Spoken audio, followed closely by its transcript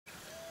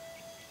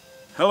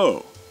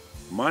Hello,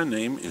 my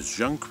name is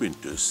Jean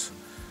Quintus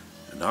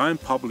and I am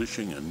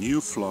publishing a new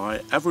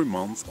fly every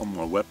month on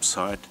my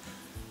website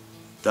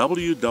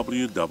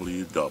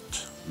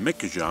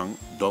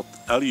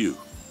www.meckejang.lu.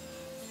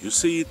 You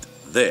see it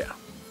there.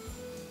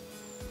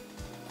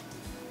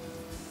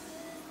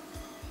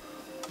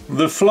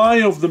 The fly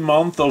of the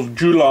month of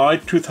July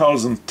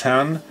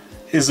 2010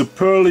 is a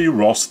pearly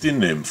rosty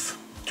nymph.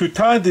 To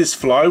tie this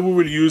fly we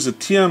will use a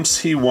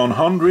TMC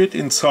 100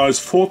 in size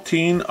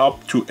 14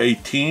 up to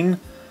 18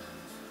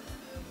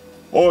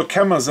 or a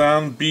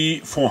Meckejang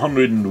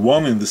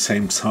B401 in the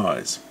same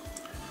size.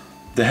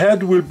 The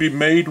head will be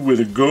made with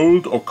a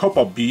gold or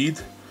copper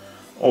bead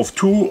of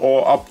 2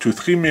 or up to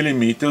 3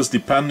 mm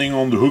depending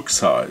on the hook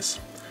size.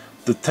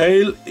 The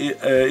tail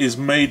is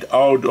made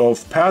out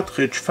of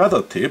partridge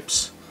feather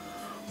tips.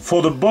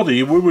 For the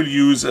body we will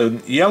use a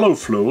yellow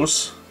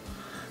floss,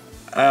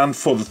 and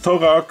for the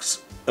thorax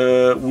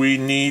we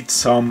need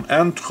some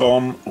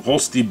Antron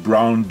rosty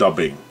brown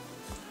dubbing.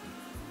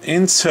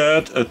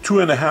 Insert a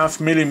 2.5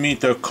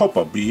 mm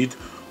copper bead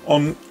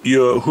on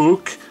your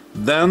hook,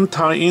 then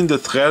tie in the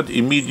thread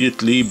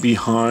immediately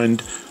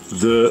behind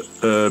the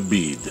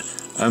bead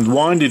and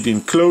wind it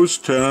in close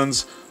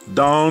turns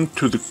down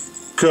to the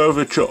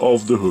curvature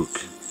of the hook.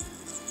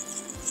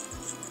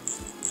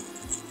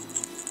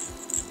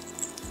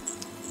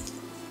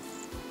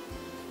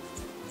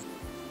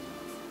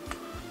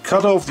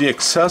 Cut off the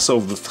excess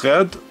of the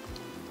thread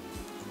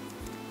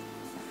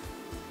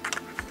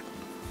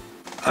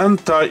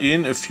and tie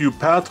in a few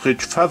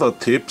partridge feather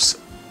tips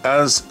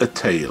as a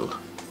tail.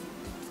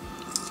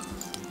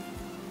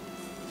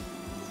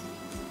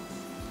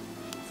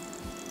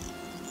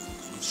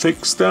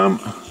 Fix them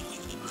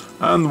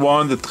and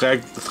wind the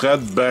thread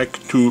back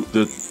to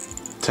the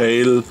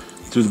tail,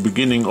 to the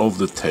beginning of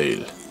the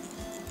tail.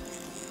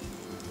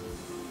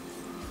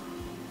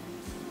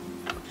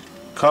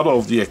 Cut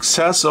off the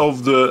excess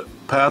of the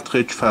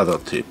partridge feather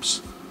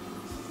tips.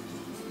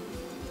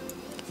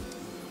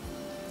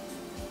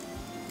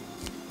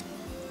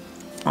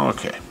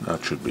 Okay,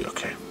 that should be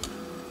okay.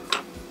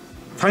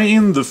 Tie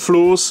in the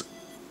floss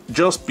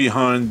just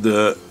behind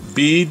the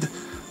bead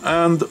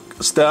and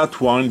start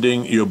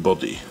winding your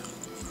body.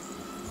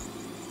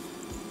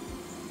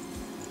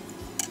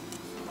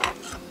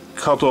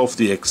 Cut off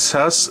the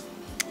excess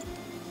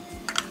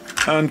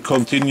and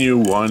continue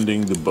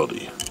winding the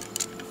body.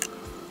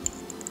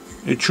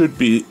 It should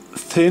be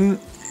thin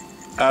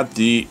at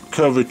the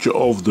curvature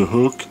of the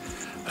hook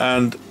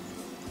and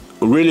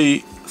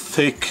really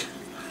thick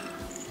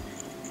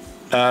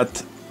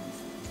at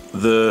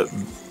the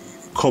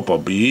copper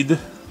bead,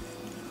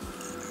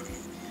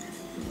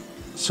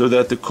 so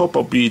that the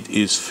copper bead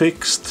is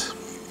fixed.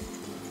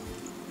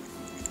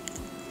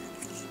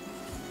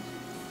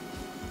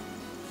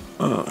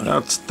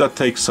 That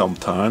takes some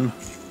time.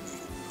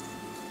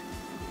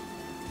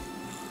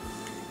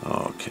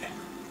 Okay,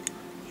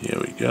 here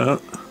we go.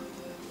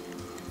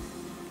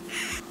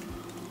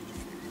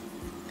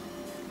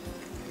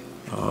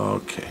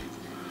 Okay,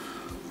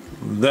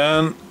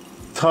 then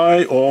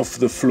tie off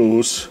the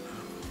floss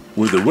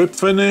with a whip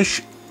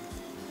finish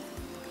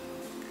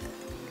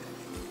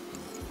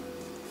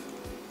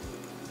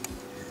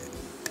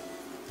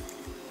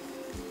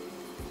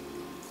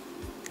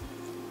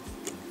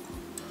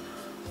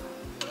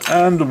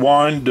and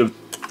wind the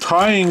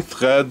tying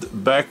thread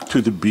back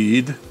to the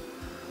bead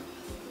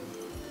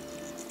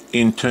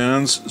in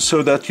turns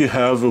so that you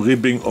have a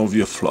ribbing of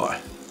your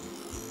fly.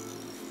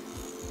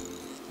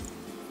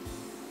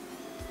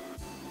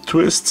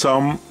 Twist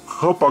some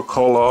copper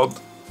colored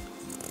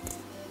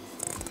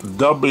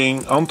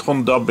dubbing,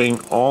 Antron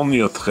dubbing on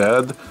your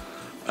thread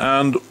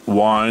and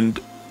wind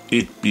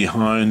it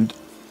behind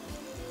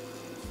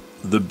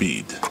the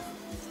bead.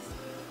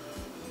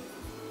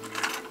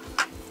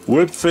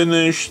 Whip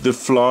finish the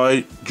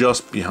fly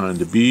just behind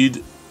the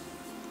bead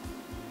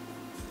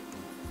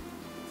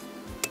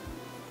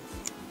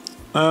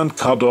and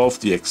cut off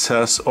the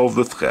excess of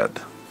the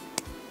thread.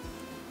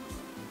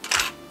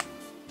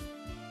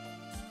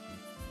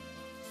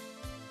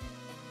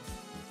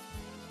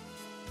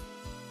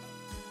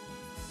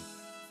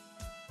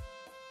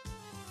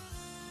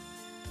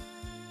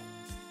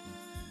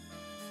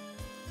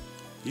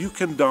 You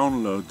can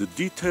download the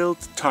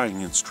detailed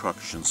tying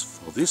instructions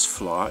for this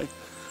fly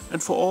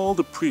and for all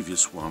the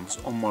previous ones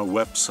on my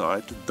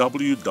website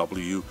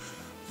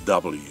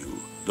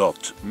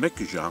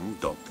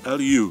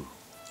www.meckejang.lu.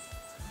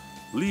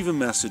 Leave a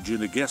message in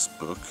the guest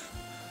book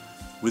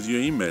with your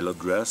email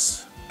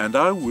address and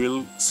I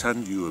will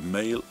send you a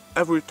mail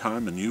every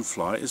time a new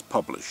fly is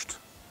published.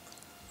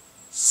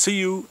 See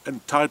you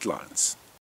and tight lines!